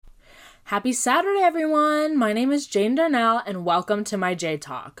Happy Saturday, everyone! My name is Jane Darnell, and welcome to my J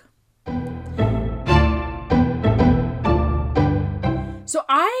Talk. So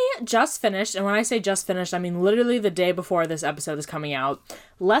I just finished, and when I say just finished, I mean literally the day before this episode is coming out,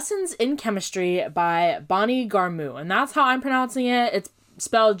 Lessons in Chemistry by Bonnie Garmus, and that's how I'm pronouncing it. It's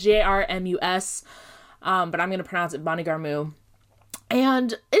spelled Garmus, but I'm going to pronounce it Bonnie Garmus.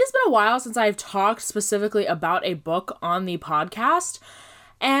 And it has been a while since I've talked specifically about a book on the podcast,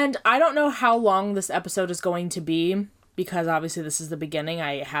 and I don't know how long this episode is going to be, because obviously this is the beginning.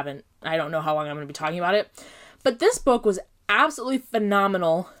 I don't know how long I'm going to be talking about it, but this book was absolutely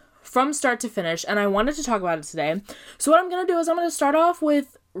phenomenal from start to finish, and I wanted to talk about it today. So what I'm going to do is I'm going to start off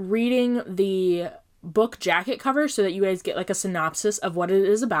with reading the book jacket cover so that you guys get like a synopsis of what it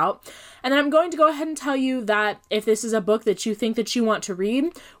is about, and then I'm going to go ahead and tell you that if this is a book that you think that you want to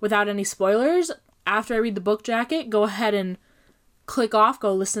read without any spoilers, after I read the book jacket, go ahead and click off,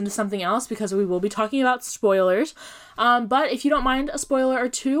 go listen to something else, because we will be talking about spoilers. But if you don't mind a spoiler or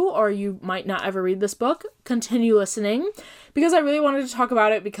two, or you might not ever read this book, continue listening, because I really wanted to talk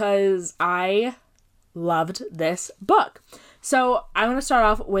about it because I loved this book. So I want to start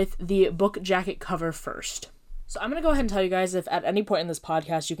off with the book jacket cover first. So I'm going to go ahead and tell you guys, if at any point in this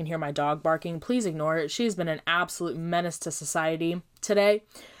podcast you can hear my dog barking, please ignore it. She's been an absolute menace to society today,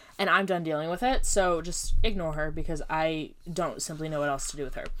 and I'm done dealing with it, so just ignore her because I don't simply know what else to do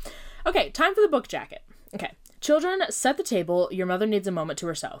with her. Okay, time for the book jacket. Okay, children, set the table. Your mother needs a moment to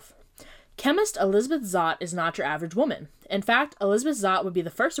herself. Chemist Elizabeth Zott is not your average woman. In fact, Elizabeth Zott would be the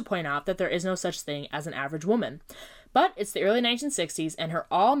first to point out that there is no such thing as an average woman. But it's the early 1960s, and her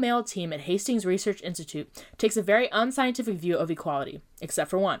all-male team at Hastings Research Institute takes a very unscientific view of equality, except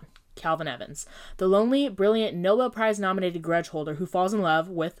for one. Calvin Evans, the lonely, brilliant, Nobel Prize-nominated grudge holder who falls in love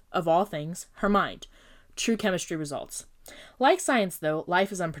with, of all things, her mind. True chemistry results. Like science, though,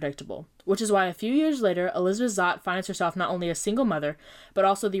 life is unpredictable, which is why a few years later, Elizabeth Zott finds herself not only a single mother, but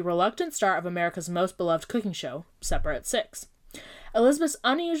also the reluctant star of America's most beloved cooking show, Supper at 6. Elizabeth's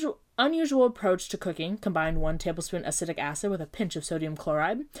unusual approach to cooking, combined 1 tablespoon acetic acid with a pinch of sodium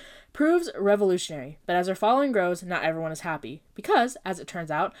chloride, proves revolutionary, but as her following grows, not everyone is happy, because, as it turns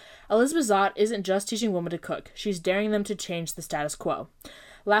out, Elizabeth Zott isn't just teaching women to cook, she's daring them to change the status quo.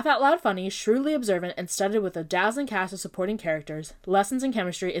 Laugh out loud funny, shrewdly observant, and studded with a dazzling cast of supporting characters, Lessons in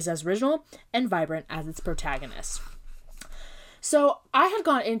Chemistry is as original and vibrant as its protagonist. So I had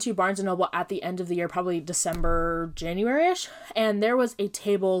gone into Barnes & Noble at the end of the year, probably December, January-ish, and there was a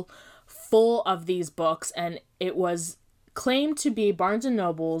table full of these books, and it was claimed to be Barnes &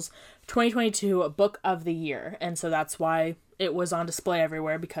 Noble's 2022 Book of the Year, and so that's why it was on display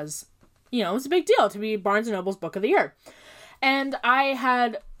everywhere, because, you know, it's a big deal to be Barnes & Noble's Book of the Year. And I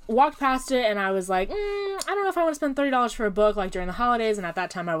had walked past it, and I was like, I don't know if I want to spend $30 for a book, like, during the holidays, and at that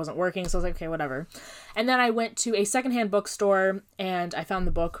time I wasn't working, so I was like, okay, whatever. And then I went to a secondhand bookstore, and I found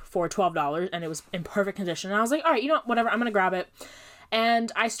the book for $12, and it was in perfect condition, and I was like, all right, you know what, whatever, I'm gonna grab it.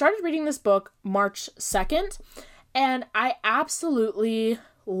 And I started reading this book March 2nd, and I absolutely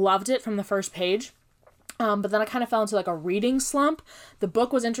loved it from the first page, but then I kind of fell into, like, a reading slump. The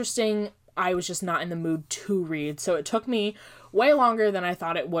book was interesting, I was just not in the mood to read, so it took me way longer than I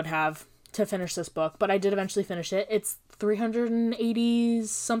thought it would have to finish this book, but I did eventually finish it. It's 380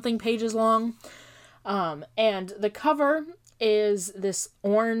 something pages long, and the cover is this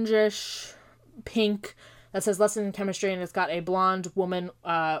orangish pink that says Lesson in Chemistry, and it's got a blonde woman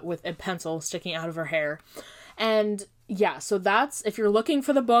with a pencil sticking out of her hair. And yeah, so that's, if you're looking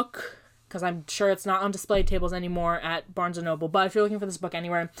for the book, because I'm sure it's not on display tables anymore at Barnes & Noble, but if you're looking for this book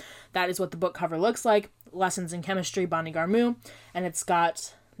anywhere, that is what the book cover looks like. Lessons in Chemistry, Bonnie Garmus, and it's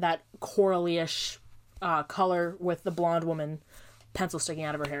got that corally-ish color with the blonde woman pencil sticking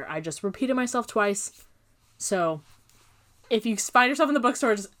out of her hair. I just repeated myself twice, so if you find yourself in the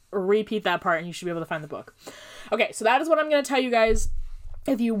bookstore, just repeat that part and you should be able to find the book. Okay, so that is what I'm going to tell you guys.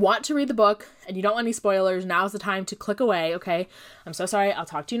 If you want to read the book and you don't want any spoilers, now's the time to click away, okay? I'm so sorry. I'll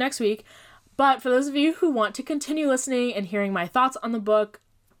talk to you next week. But for those of you who want to continue listening and hearing my thoughts on the book,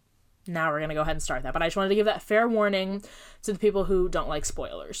 now we're going to go ahead and start that. But I just wanted to give that fair warning to the people who don't like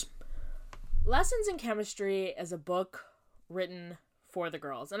spoilers. Lessons in Chemistry is a book written for the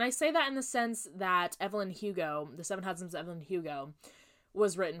girls. And I say that in the sense that Evelyn Hugo, The Seven Husbands of Evelyn Hugo,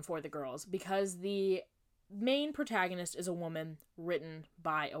 was written for the girls, because the main protagonist is a woman written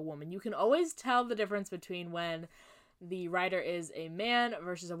by a woman. You can always tell the difference between when the writer is a man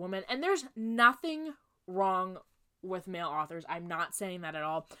versus a woman, and there's nothing wrong with male authors. I'm not saying that at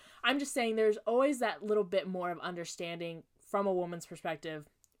all. I'm just saying there's always that little bit more of understanding from a woman's perspective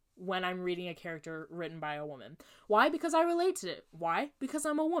when I'm reading a character written by a woman. Why? Because I relate to it. Why? Because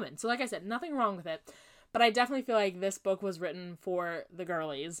I'm a woman. So like I said, nothing wrong with it. But I definitely feel like this book was written for the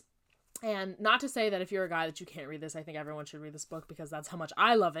girlies. And not to say that if you're a guy that you can't read this, I think everyone should read this book because that's how much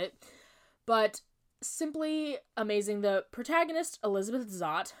I love it. But simply amazing. The protagonist, Elizabeth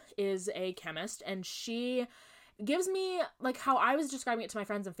Zott, is a chemist, and she gives me, like, how I was describing it to my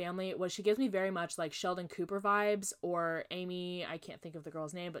friends and family was she gives me very much like Sheldon Cooper vibes, or Amy, I can't think of the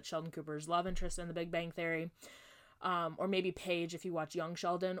girl's name, but Sheldon Cooper's love interest in The Big Bang Theory. Or maybe Paige if you watch Young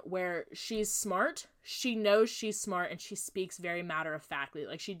Sheldon, where she's smart, she knows she's smart, and she speaks very matter-of-factly.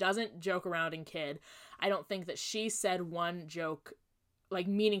 Like, she doesn't joke around and kid. I don't think that she said one joke, like,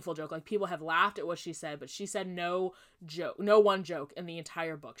 meaningful joke. Like, people have laughed at what she said, but she said no one joke in the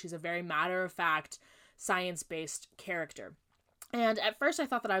entire book. She's a very matter-of-fact, science-based character. And at first I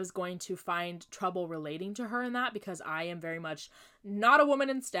thought that I was going to find trouble relating to her in that, because I am very much not a woman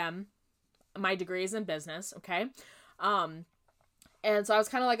in STEM. My degree is in business, okay? And so I was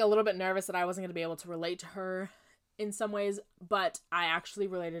kind of like a little bit nervous that I wasn't going to be able to relate to her in some ways, but I actually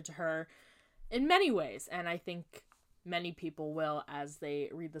related to her in many ways, and I think many people will as they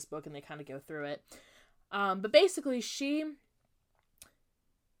read this book and they kind of go through it. But basically, she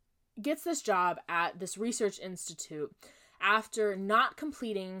gets this job at this research institute after not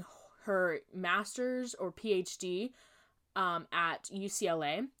completing her master's or PhD at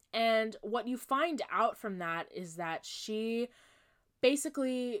UCLA. And what you find out from that is that she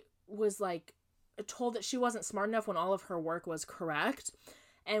basically was like told that she wasn't smart enough when all of her work was correct.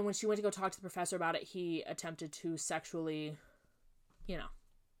 And when she went to go talk to the professor about it, he attempted to sexually,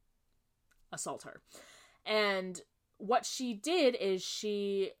 assault her. And what she did is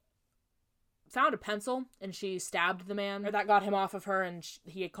she found a pencil and she stabbed the man. Or that got him off of her, and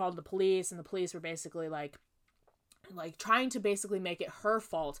he had called the police, and the police were basically like trying to basically make it her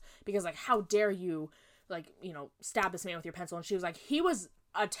fault because, like, how dare you, stab this man with your pencil? And she was like, he was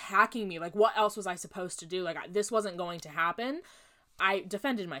attacking me. Like, what else was I supposed to do? Like, this wasn't going to happen. I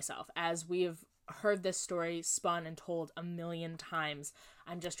defended myself, as we have heard this story spun and told a million times.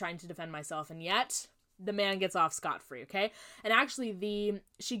 I'm just trying to defend myself, and yet the man gets off scot-free, okay? And actually,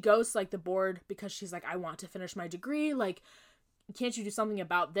 she goes to, like, the board because she's like, I want to finish my degree. Like, can't you do something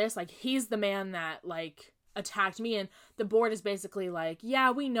about this? Like, he's the man that, like, attacked me. And the board is basically like, yeah,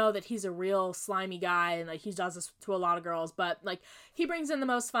 we know that he's a real slimy guy, and, like, he does this to a lot of girls, but, like, he brings in the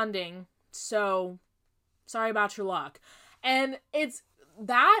most funding, so sorry about your luck. And it's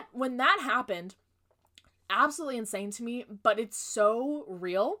that, when that happened, absolutely insane to me, but it's so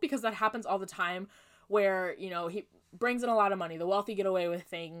real because that happens all the time where, he brings in a lot of money. The wealthy get away with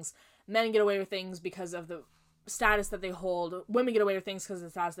things. Men get away with things because of the status that they hold. Women get away with things because of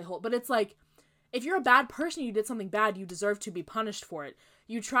the status they hold. But it's like, if you're a bad person, you did something bad, you deserve to be punished for it.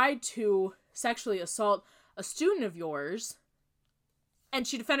 You tried to sexually assault a student of yours, and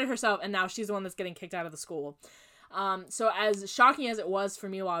she defended herself, and now she's the one that's getting kicked out of the school. So as shocking as it was for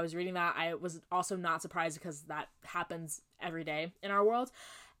me while I was reading that, I was also not surprised because that happens every day in our world.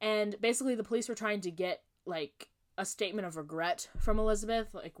 And basically the police were trying to get, like, a statement of regret from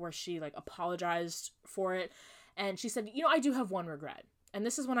Elizabeth, like, where she, like, apologized for it. And she said, I do have one regret. And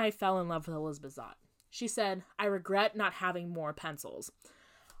this is when I fell in love with Elizabeth Zott. She said, I regret not having more pencils.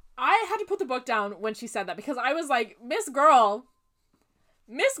 I had to put the book down when she said that because I was like, Miss Girl.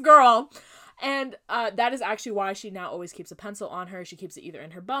 And that is actually why she now always keeps a pencil on her. She keeps it either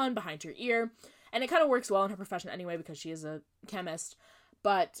in her bun, behind her ear. And it kind of works well in her profession anyway because she is a chemist.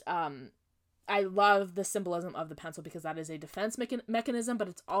 But I love the symbolism of the pencil because that is a defense mechanism, but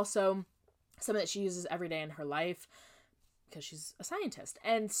it's also something that she uses every day in her life because she's a scientist.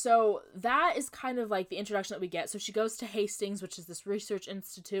 And so that is kind of like the introduction that we get. So she goes to Hastings, which is this research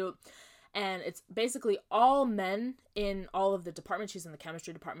institute, and it's basically all men in all of the departments. She's in the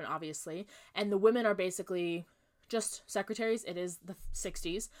chemistry department, obviously, and the women are basically just secretaries. It is the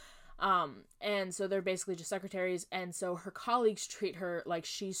 60s. And so they're basically just secretaries. And so her colleagues treat her like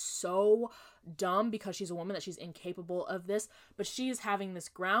she's so dumb because she's a woman that she's incapable of this, but she's having this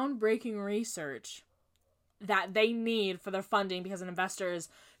groundbreaking research that they need for their funding because an investor is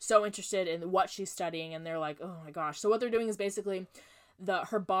so interested in what she's studying, and they're like, oh my gosh. So what they're doing is basically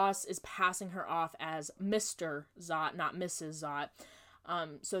her boss is passing her off as Mr. Zott, not Mrs. Zott,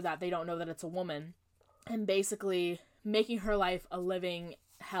 so that they don't know that it's a woman, and basically making her life a living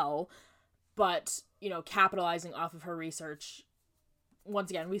hell, but, capitalizing off of her research. Once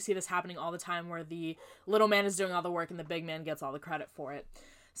again, we see this happening all the time where the little man is doing all the work and the big man gets all the credit for it.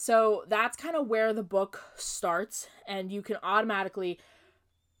 So that's kind of where the book starts, and you can automatically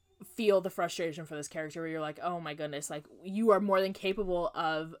feel the frustration for this character where you're like, oh my goodness, like, you are more than capable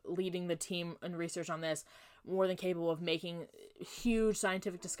of leading the team and research on this, more than capable of making huge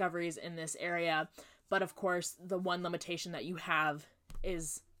scientific discoveries in this area. But of course, the one limitation that you have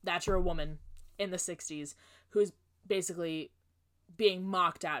is that you're a woman in the 60s who's basically being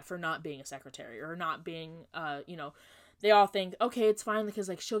mocked at for not being a secretary or not being, they all think, okay, it's fine because,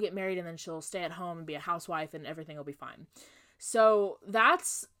 like, she'll get married and then she'll stay at home and be a housewife and everything will be fine. So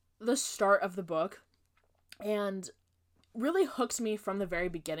that's the start of the book, and really hooked me from the very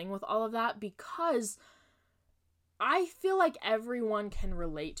beginning with all of that, because I feel like everyone can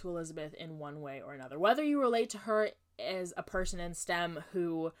relate to Elizabeth in one way or another. Whether you relate to her as a person in STEM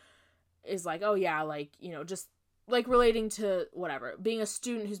who is like, oh yeah, like, just like relating to whatever, being a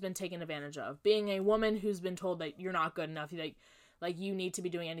student who's been taken advantage of, being a woman who's been told that you're not good enough, like you need to be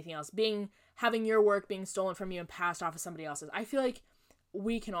doing anything else, having your work being stolen from you and passed off as somebody else's. I feel like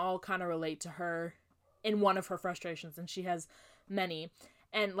we can all kind of relate to her in one of her frustrations, and she has many.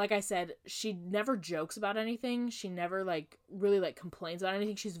 And like I said, she never jokes about anything. She never like really like complains about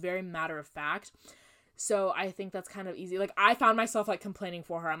anything. She's very matter of fact. So I think that's kind of easy. Like, I found myself like complaining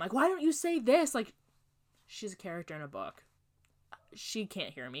for her. I'm like, why don't you say this? Like, she's a character in a book. She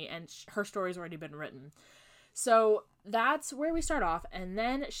can't hear me, and her story's already been written. So that's where we start off, and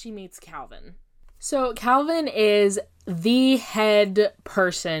then she meets Calvin. So Calvin is the head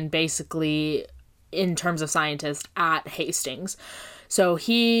person, basically, in terms of scientist at Hastings. So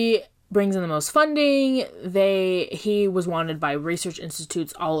he brings in the most funding. He was wanted by research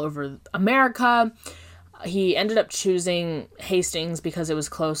institutes all over America. He ended up choosing Hastings because it was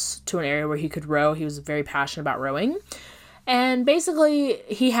close to an area where he could row. He was very passionate about rowing. And basically,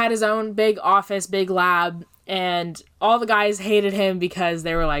 he had his own big office, big lab, and all the guys hated him because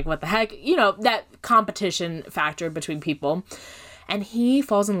they were like, what the heck? That competition factor between people. And he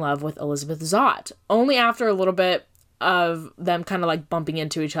falls in love with Elizabeth Zott, only after a little bit of them kind of like bumping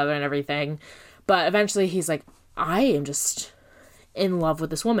into each other and everything. But eventually he's like, I am just in love with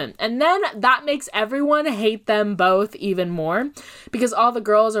this woman. And then that makes everyone hate them both even more, because all the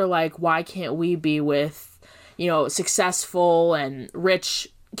girls are like, why can't we be with, successful and rich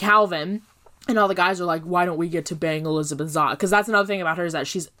Calvin? And all the guys are like, why don't we get to bang Elizabeth Zott? Because that's another thing about her, is that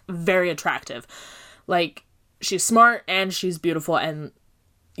she's very attractive. Like, she's smart and she's beautiful, and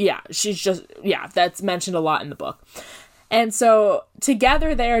that's mentioned a lot in the book. And so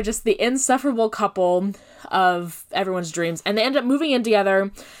together they are just the insufferable couple of everyone's dreams, and they end up moving in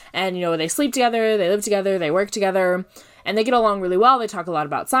together, and they sleep together, they live together, they work together, and they get along really well. They talk a lot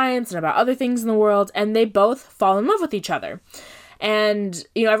about science and about other things in the world, and they both fall in love with each other. And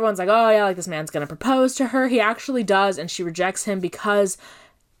everyone's like, oh yeah, like, this man's gonna propose to her. He actually does, and she rejects him because,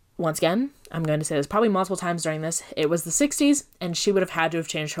 once again, I'm going to say this probably multiple times during this, it was the 60s, and she would have had to have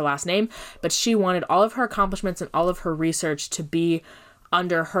changed her last name, but she wanted all of her accomplishments and all of her research to be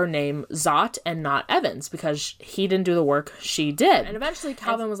under her name, Zott, and not Evans, because he didn't do the work, she did. And eventually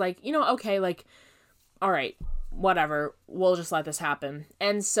Calvin was like, okay, like, all right, whatever, we'll just let this happen.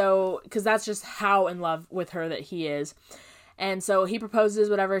 And so, because that's just how in love with her that he is. And so he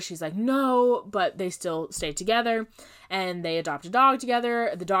proposes, whatever. She's like, no, but they still stay together, and they adopt a dog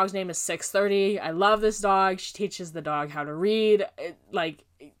together. The dog's name is 630. I love this dog. She teaches the dog how to read.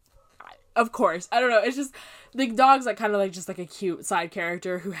 Of course, I don't know. It's just, the dog's like kind of like just like a cute side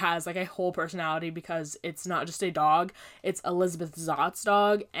character who has like a whole personality, because it's not just a dog. It's Elizabeth Zott's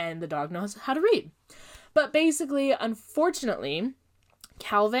dog, and the dog knows how to read. But basically, unfortunately,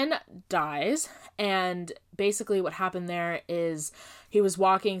 Calvin dies, and basically what happened there is he was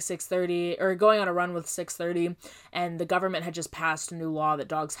walking 630, or going on a run with 630, and the government had just passed a new law that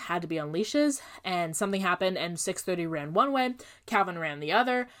dogs had to be on leashes, and something happened, and 630 ran one way, Calvin ran the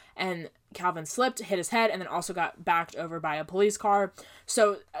other, and Calvin slipped, hit his head, and then also got backed over by a police car.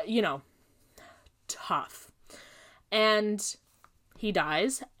 So, tough. And he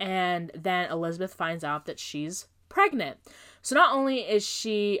dies, and then Elizabeth finds out that she's pregnant. So not only is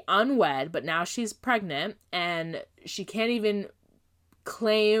she unwed, but now she's pregnant, and she can't even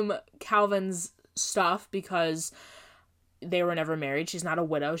claim Calvin's stuff because they were never married. She's not a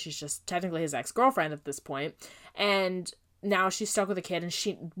widow. She's just technically his ex-girlfriend at this point. And now she's stuck with a kid,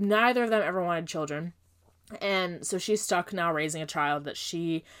 and neither of them ever wanted children. And so she's stuck now raising a child that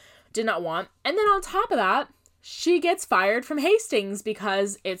she did not want. And then on top of that, she gets fired from Hastings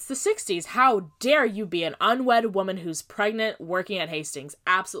because it's the 60s. How dare you be an unwed woman who's pregnant working at Hastings?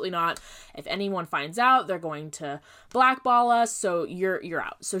 Absolutely not. If anyone finds out, they're going to blackball us, so you're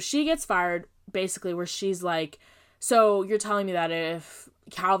out. So she gets fired, basically, where she's like, so you're telling me that if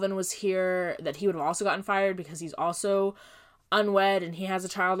Calvin was here, that he would have also gotten fired because he's also unwed and he has a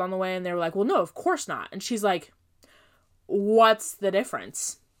child on the way, and they were like, well, no, of course not. And she's like, what's the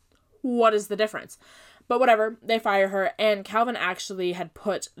difference? What is the difference? But whatever, they fire her, and Calvin actually had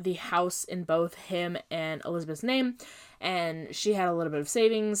put the house in both him and Elizabeth's name, and she had a little bit of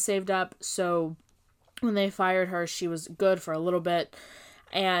savings saved up, so when they fired her, she was good for a little bit,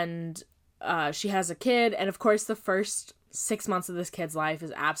 and she has a kid, and of course the first 6 months of this kid's life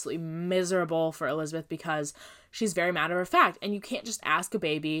is absolutely miserable for Elizabeth because she's very matter of fact, and you can't just ask a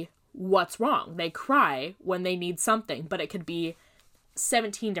baby what's wrong. They cry when they need something, but it could be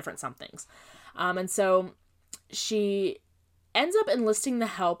 17 different somethings. And so she ends up enlisting the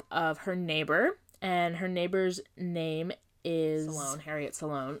help of her neighbor, and her neighbor's name is Harriet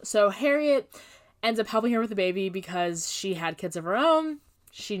Salone. So Harriet ends up helping her with the baby because she had kids of her own.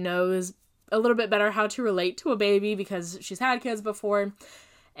 She knows a little bit better how to relate to a baby because she's had kids before,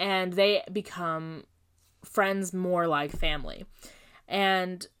 and they become friends more like family.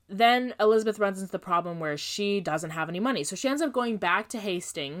 And then Elizabeth runs into the problem where she doesn't have any money. So she ends up going back to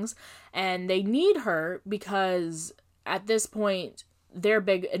Hastings, and they need her because at this point, their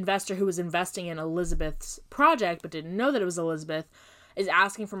big investor who was investing in Elizabeth's project but didn't know that it was Elizabeth is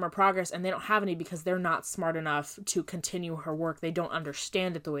asking for more progress, and they don't have any because they're not smart enough to continue her work. They don't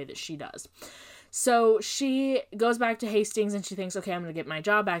understand it the way that she does. So she goes back to Hastings and she thinks, okay, I'm going to get my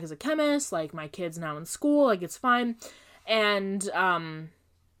job back as a chemist. Like, my kid's now in school. Like, it's fine. And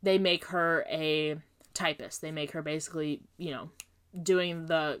they make her a typist. They make her basically, doing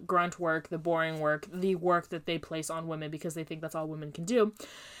the grunt work, the boring work, the work that they place on women because they think that's all women can do.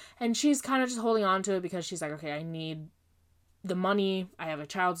 And she's kind of just holding on to it because she's like, okay, I need the money. I have a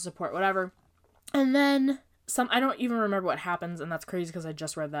child to support, whatever. And then I don't even remember what happens, and that's crazy because I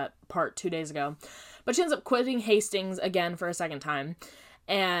just read that part 2 days ago. But she ends up quitting Hastings again for a second time.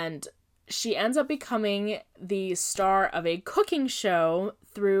 And she ends up becoming the star of a cooking show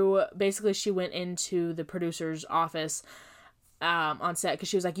through, basically she went into the producer's office on set because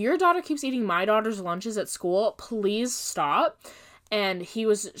she was like, your daughter keeps eating my daughter's lunches at school. Please stop. And he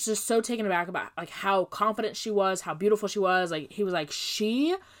was just so taken aback about like how confident she was, how beautiful she was. Like, he was like,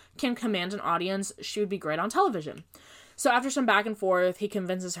 she can command an audience. She would be great on television. So after some back and forth, he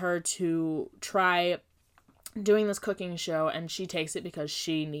convinces her to try doing this cooking show, and she takes it because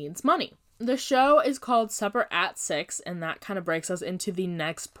she needs money. The show is called Supper at 6, and that kind of breaks us into the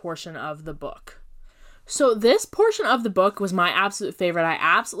next portion of the book. So this portion of the book was my absolute favorite. I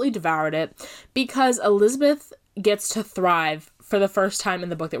absolutely devoured it because Elizabeth gets to thrive for the first time in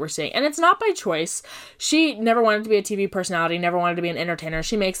the book that we're seeing. And it's not by choice. She never wanted to be a TV personality, never wanted to be an entertainer.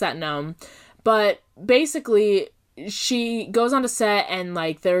 She makes that known. But basically, she goes onto set and,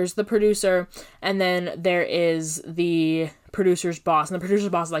 like, there's the producer, and then there is the producer's boss. And the producer's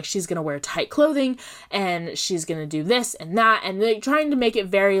boss is like, she's going to wear tight clothing, and she's going to do this and that. And they're trying to make it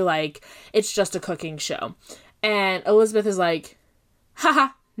very, like, it's just a cooking show. And Elizabeth is like, haha,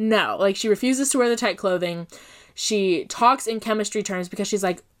 no. Like, she refuses to wear the tight clothing. She talks in chemistry terms because she's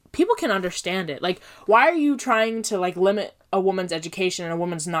like, people can understand it. Like, why are you trying to, like, limit a woman's education and a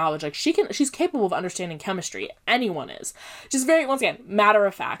woman's knowledge? Like, she's capable of understanding chemistry. Anyone is. Just very, once again, matter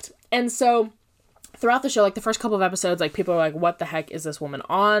of fact. And so throughout the show, like, the first couple of episodes, like, people are like, what the heck is this woman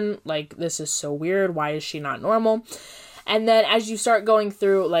on? Like, this is so weird. Why is she not normal? And then as you start going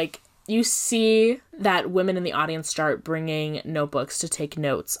through, like, you see that women in the audience start bringing notebooks to take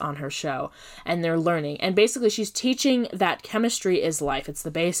notes on her show, and they're learning. And basically, she's teaching that chemistry is life. It's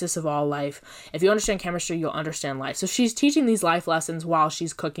the basis of all life. If you understand chemistry, you'll understand life. So she's teaching these life lessons while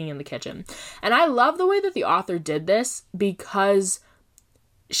she's cooking in the kitchen. And I love the way that the author did this because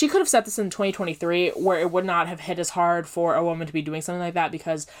she could have set this in 2023 where it would not have hit as hard for a woman to be doing something like that,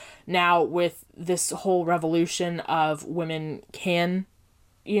 because now with this whole revolution of women can,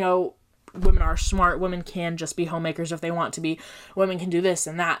 women are smart. Women can just be homemakers if they want to be. Women can do this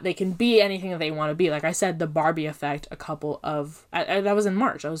and that. They can be anything that they want to be. Like I said, the Barbie effect, that was in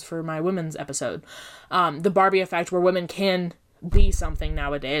March. That was for my women's episode. The Barbie effect where women can be something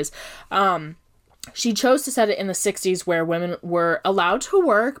nowadays. She chose to set it in the 60s where women were allowed to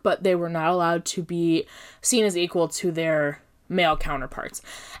work, but they were not allowed to be seen as equal to their male counterparts.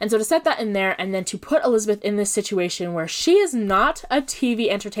 And so to set that in there, and then to put Elizabeth in this situation where she is not a TV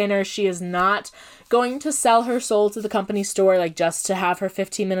entertainer, she is not going to sell her soul to the company store, like, just to have her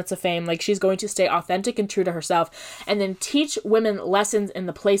 15 minutes of fame. Like, she's going to stay authentic and true to herself, and then teach women lessons in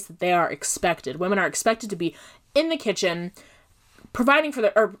the place that they are expected. Women are expected to be in the kitchen,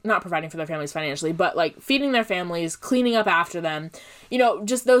 not providing for their families financially, but, like, feeding their families, cleaning up after them,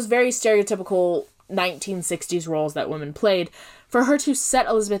 just those very stereotypical 1960s roles that women played. For her to set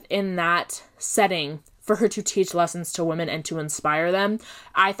Elizabeth in that setting for her to teach lessons to women and to inspire them,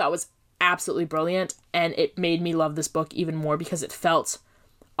 I thought was absolutely brilliant. And it made me love this book even more because it felt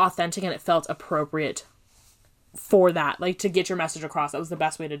authentic and it felt appropriate for that, like, to get your message across. That was the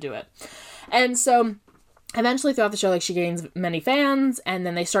best way to do it. And so eventually throughout the show, like, she gains many fans, and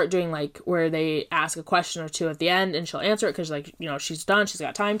then they start doing, like, where they ask a question or two at the end and she'll answer it because, like, you know, she's done, she's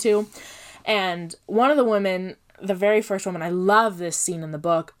got time to. And one of the women, the very first woman, I love this scene in the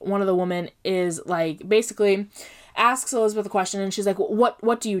book, one of the women is, like, basically asks Elizabeth a question, and she's like,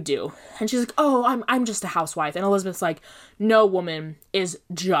 what do you do? And she's like, oh, I'm just a housewife. And Elizabeth's like, no woman is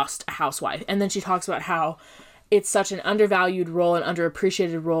just a housewife. And then she talks about how it's such an undervalued role, an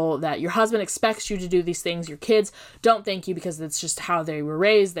underappreciated role, that your husband expects you to do these things. Your kids don't thank you because it's just how they were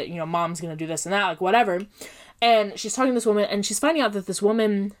raised, that, you know, mom's going to do this and that, like, whatever. And she's talking to this woman, and she's finding out that this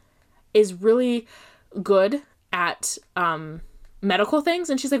woman is really good at medical things.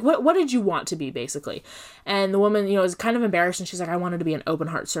 And she's like, what did you want to be, basically? And the woman, you know, is kind of embarrassed, and she's like, I wanted to be an open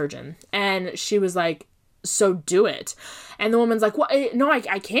heart surgeon. And she was like, so do it. And the woman's like, what? No, I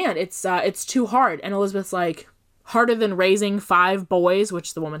can't. It's too hard. And Elizabeth's like, harder than raising 5 boys,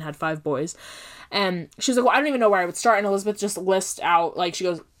 which the woman had 5 boys. And she's like, well, I don't even know where I would start. And Elizabeth just lists out, like,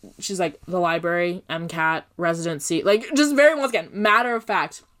 she's like, the library, MCAT, residency, like, just very, once again, matter of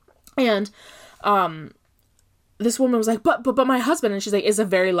fact. And this woman was like, but my husband, and she's like, is a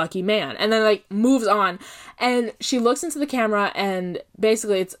very lucky man. And then, like, moves on, and she looks into the camera, and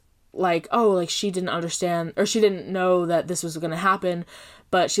basically it's like, oh, like, she didn't understand, or she didn't know that this was going to happen,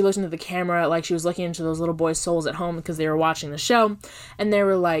 but she looked into the camera like she was looking into those little boys' souls at home because they were watching the show, and they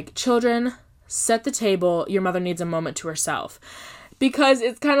were like, children, set the table, your mother needs a moment to herself. Because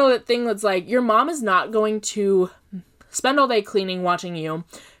it's kind of the thing that's like, your mom is not going to spend all day cleaning, watching you,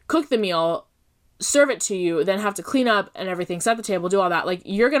 cook the meal, serve it to you, then have to clean up and everything, set the table, do all that. Like,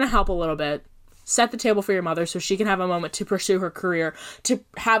 you're going to help a little bit. Set the table for your mother so she can have a moment to pursue her career, to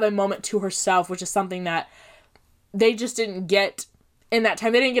have a moment to herself, which is something that they just didn't get in that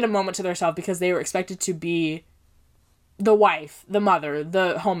time. They didn't get a moment to themselves because they were expected to be the wife, the mother,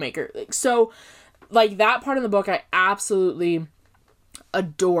 the homemaker. So, like, that part of the book I absolutely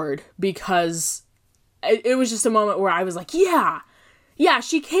adored because it was just a moment where I was like, yeah,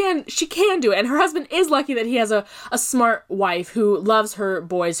 she can do it. And her husband is lucky that he has a smart wife who loves her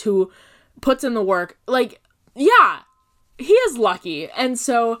boys, who puts in the work. Like, yeah, he is lucky. And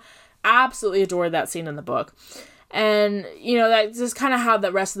so absolutely adored that scene in the book. And, you know, that's just kind of how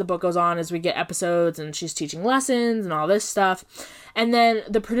the rest of the book goes on as we get episodes and she's teaching lessons and all this stuff. And then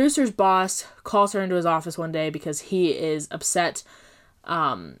the producer's boss calls her into his office one day because he is upset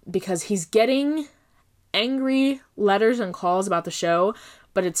because he's getting angry letters and calls about the show,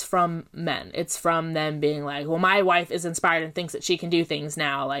 but it's from men. It's from them being like, well, my wife is inspired and thinks that she can do things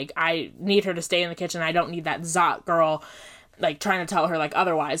now. Like, I need her to stay in the kitchen. I don't need that Zot girl, like, trying to tell her, like,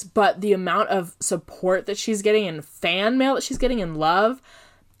 otherwise. But the amount of support that she's getting and fan mail that she's getting and love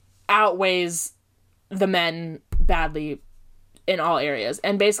outweighs the men badly in all areas.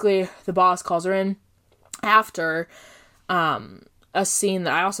 And basically, the boss calls her in after a scene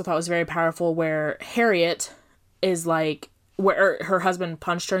that I also thought was very powerful where Harriet is like, where her husband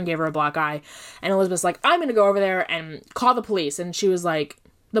punched her and gave her a black eye. And Elizabeth's like, I'm going to go over there and call the police. And she was like,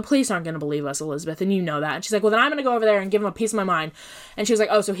 the police aren't going to believe us, Elizabeth, and you know that. And she's like, well, then I'm going to go over there and give him a piece of my mind. And she was like,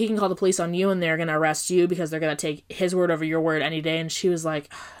 oh, so he can call the police on you and they're going to arrest you because they're going to take his word over your word any day. And she was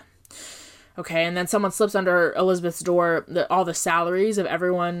like, okay. And then someone slips under Elizabeth's door all the salaries of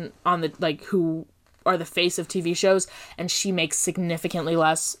everyone on the, like, who are the face of TV shows, and she makes significantly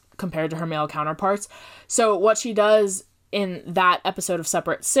less compared to her male counterparts. So what she does in that episode of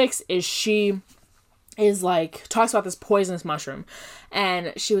Separate 6 is she is like, talks about this poisonous mushroom.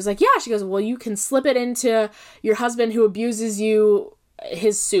 And she was like, yeah, she goes, well, you can slip it into your husband who abuses you,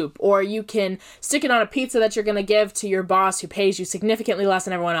 his soup, or you can stick it on a pizza that you're going to give to your boss who pays you significantly less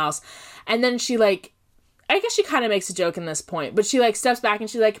than everyone else. And then she, like, I guess she kind of makes a joke in this point, but she, like, steps back and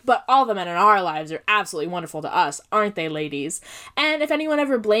she's like, but all the men in our lives are absolutely wonderful to us, aren't they, ladies? And if anyone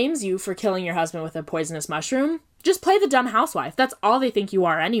ever blames you for killing your husband with a poisonous mushroom, just play the dumb housewife. That's all they think you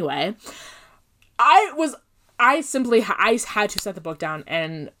are anyway. I had to set the book down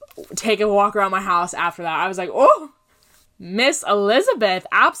and take a walk around my house after that. I was like, oh, Miss Elizabeth,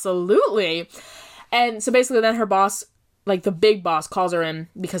 absolutely. And so basically then her boss, like the big boss, calls her in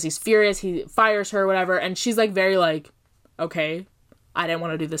because he's furious. He fires her, whatever. And she's like, very like, okay, I didn't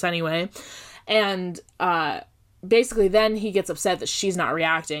want to do this anyway. And basically then he gets upset that she's not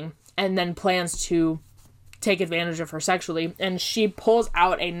reacting and then plans to take advantage of her sexually. And she pulls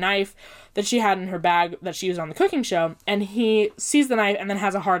out a knife that she had in her bag that she used on the cooking show, and he sees the knife and then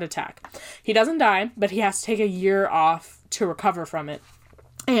has a heart attack. He doesn't die, but he has to take a year off to recover from it.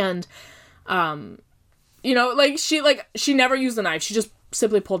 And, she never used the knife. She just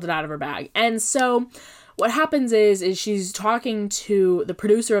simply pulled it out of her bag. And so what happens is she's talking to the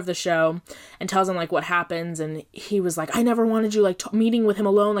producer of the show and tells him, like, what happens. And he was like, I never wanted you, like, meeting with him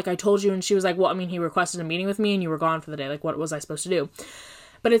alone, like I told you. And she was like, well, I mean, he requested a meeting with me and you were gone for the day. Like, what was I supposed to do?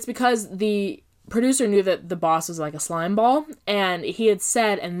 But it's because the producer knew that the boss was like a slime ball, and he had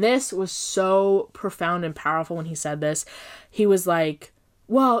said, and this was so profound and powerful when he said this, he was like,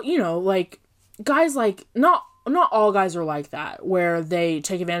 well, like, guys, like, not all guys are like that, where they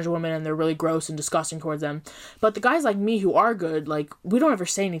take advantage of women and they're really gross and disgusting towards them, but the guys like me who are good, like, we don't ever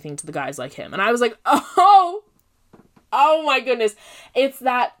say anything to the guys like him. And I was like, oh my goodness. It's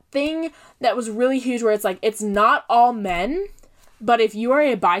that thing that was really huge where it's like, it's not all men. But if you are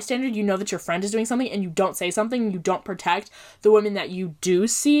a bystander, you know that your friend is doing something and you don't say something, you don't protect the women that you do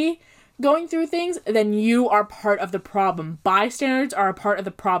see going through things, then you are part of the problem. Bystanders are a part of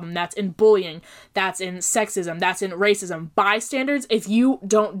the problem. That's in bullying. That's in sexism. That's in racism. Bystanders, if you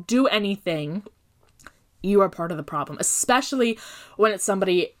don't do anything, you are part of the problem, especially when it's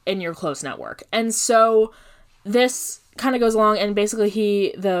somebody in your close network. And so this kind of goes along, and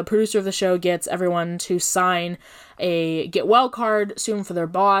basically the producer of the show gets everyone to sign a get well card soon for their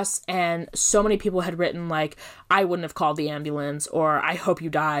boss, and so many people had written, like, I wouldn't have called the ambulance, or I hope you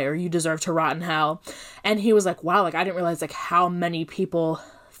die, or you deserve to rot in hell. And he was like, wow, like, I didn't realize, like, how many people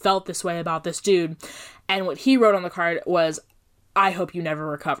felt this way about this dude. And what he wrote on the card was, I hope you never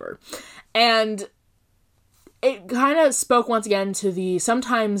recover. And it kind of spoke once again to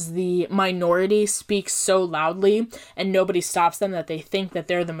sometimes the minority speaks so loudly and nobody stops them that they think that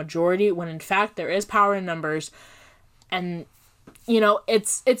they're the majority, when in fact there is power in numbers. And,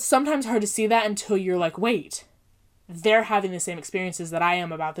 it's sometimes hard to see that until you're like, wait, they're having the same experiences that I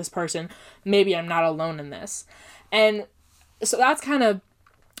am about this person. Maybe I'm not alone in this. And so that's kind of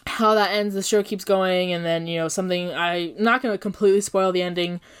how that ends. The show keeps going, and then, I'm not going to completely spoil the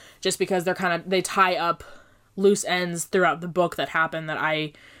ending just because they tie up loose ends throughout the book that happened that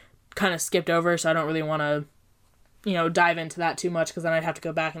I kind of skipped over, so I don't really want to, dive into that too much, because then I'd have to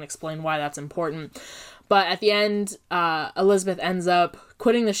go back and explain why that's important. But at the end, Elizabeth ends up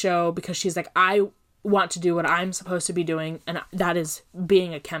quitting the show because she's like, I want to do what I'm supposed to be doing, and that is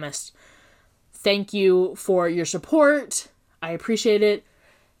being a chemist. Thank you for your support. I appreciate it.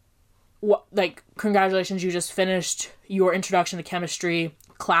 Congratulations, you just finished your introduction to chemistry,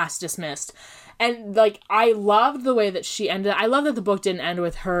 class dismissed. And, I loved the way that she ended. I love that the book didn't end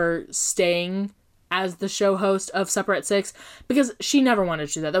with her staying as the show host of Supper at 6, because she never wanted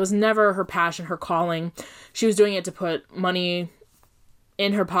to do that. That was never her passion, her calling. She was doing it to put money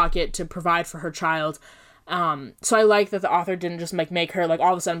in her pocket to provide for her child. So I like that the author didn't just make her,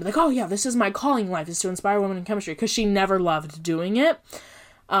 all of a sudden be like, oh yeah, this is my calling in life, is to inspire women in chemistry, because she never loved doing it.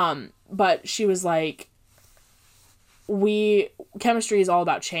 But she was like, chemistry is all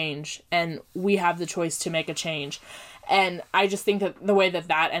about change, and we have the choice to make a change. And I just think that the way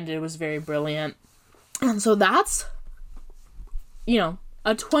that ended was very brilliant. And so that's, a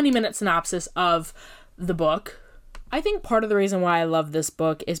 20-minute synopsis of the book. I think part of the reason why I love this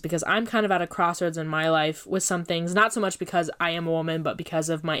book is because I'm kind of at a crossroads in my life with some things, not so much because I am a woman, but because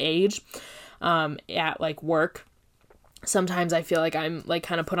of my age, at work. Sometimes I feel like I'm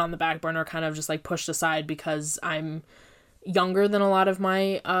kind of put on the back burner, kind of just pushed aside because I'm younger than a lot of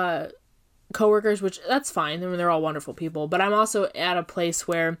my coworkers, which that's fine. I mean, they're all wonderful people, but I'm also at a place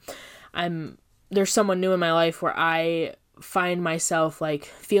where there's someone new in my life where I find myself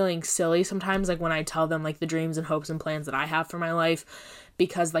feeling silly sometimes, when I tell them the dreams and hopes and plans that I have for my life,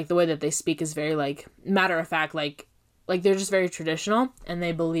 because the way that they speak is very matter of fact, they're just very traditional, and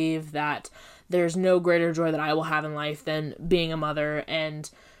they believe that there's no greater joy that I will have in life than being a mother.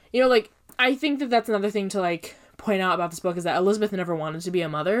 And I think that that's another thing to point out about this book, is that Elizabeth never wanted to be a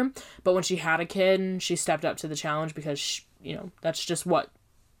mother, but when she had a kid, she stepped up to the challenge, because that's just what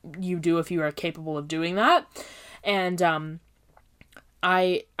you do if you are capable of doing that. And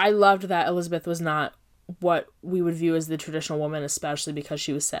I loved that Elizabeth was not what we would view as the traditional woman, especially because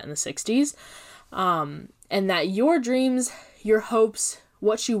she was set in the 60s. And that your dreams, your hopes,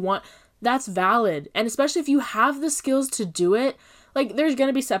 what you want, that's valid. And especially if you have the skills to do it, there's going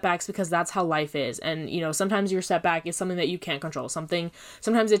to be setbacks, because that's how life is. And, sometimes your setback is something that you can't control.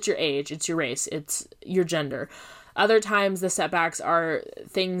 Sometimes it's your age, it's your race, it's your gender. Other times the setbacks are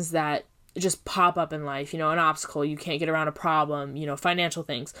things that just pop up in life, an obstacle, you can't get around a problem, financial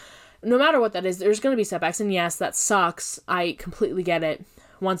things. no matter what that is, there's going to be setbacks. And yes, that sucks. I completely get it.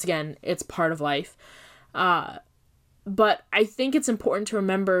 Once again, it's part of life. But I think it's important to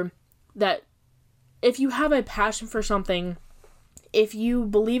remember that if you have a passion for something, if you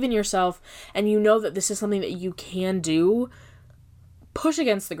believe in yourself and you know that this is something that you can do, push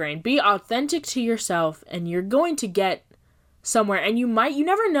against the grain. Be authentic to yourself and you're going to get somewhere. And you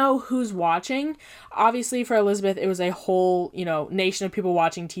never know who's watching. Obviously for Elizabeth, it was a whole, nation of people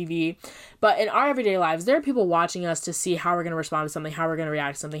watching TV. But in our everyday lives, there are people watching us to see how we're going to respond to something, how we're going to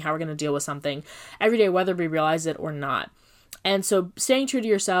react to something, how we're going to deal with something every day, whether we realize it or not. And so staying true to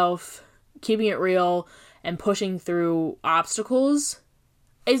yourself, keeping it real, and pushing through obstacles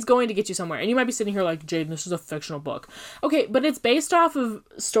is going to get you somewhere. And you might be sitting here like, Jade, this is a fictional book. Okay, but it's based off of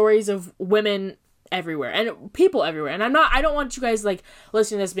stories of women everywhere and people everywhere. And I don't want you guys like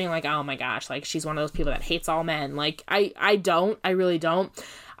listening to this being like, oh my gosh, like she's one of those people that hates all men. Like I really don't.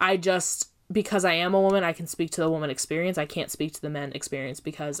 I just, because I am a woman, I can speak to the woman experience. I can't speak to the men experience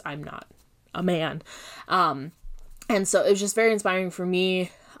because I'm not a man. And so it was just very inspiring for me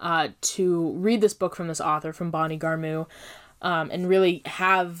to read this book from this author, from Bonnie Garmus, and really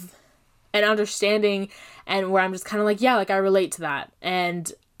have an understanding and where I'm just kind of like, yeah, like I relate to that. And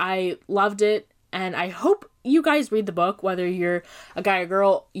I loved it. And I hope you guys read the book, whether you're a guy or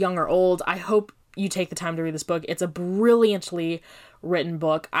girl, young or old. I hope you take the time to read this book. It's a brilliantly written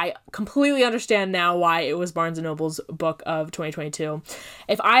book. I completely understand now why it was Barnes & Noble's book of 2022.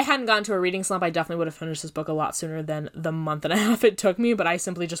 If I hadn't gotten to a reading slump, I definitely would have finished this book a lot sooner than the month and a half it took me, but I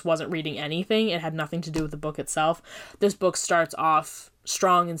simply just wasn't reading anything. It had nothing to do with the book itself. This book starts off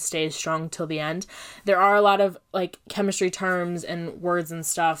strong and stays strong till the end. There are a lot of like chemistry terms and words and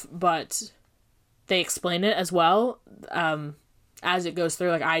stuff, but they explain it as well as it goes through.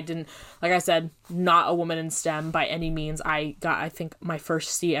 Like I said, not a woman in STEM by any means. I got, I think, my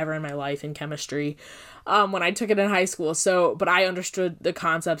first C ever in my life in chemistry when I took it in high school. So, but I understood the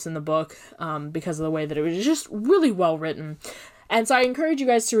concepts in the book because of the way that it was just really well written. And so I encourage you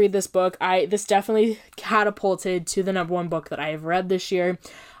guys to read this book. This definitely catapulted to the #1 book that I have read this year.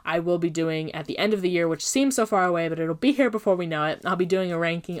 I will be doing at the end of the year, which seems so far away, but it'll be here before we know it. I'll be doing a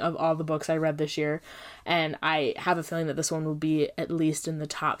ranking of all the books I read this year, and I have a feeling that this one will be at least in the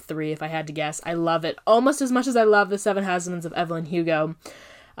top 3 if I had to guess. I love it almost as much as I love The 7 Husbands of Evelyn Hugo.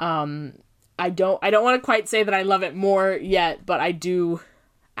 I don't want to quite say that I love it more yet, but I do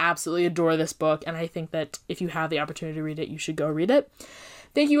absolutely adore this book, and I think that if you have the opportunity to read it, you should go read it.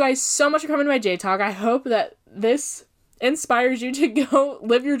 Thank you guys so much for coming to my J Talk. I hope that this inspires you to go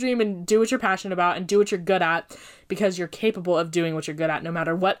live your dream and do what you're passionate about and do what you're good at, because you're capable of doing what you're good at no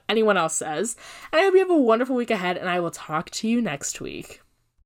matter what anyone else says. And I hope you have a wonderful week ahead, and I will talk to you next week.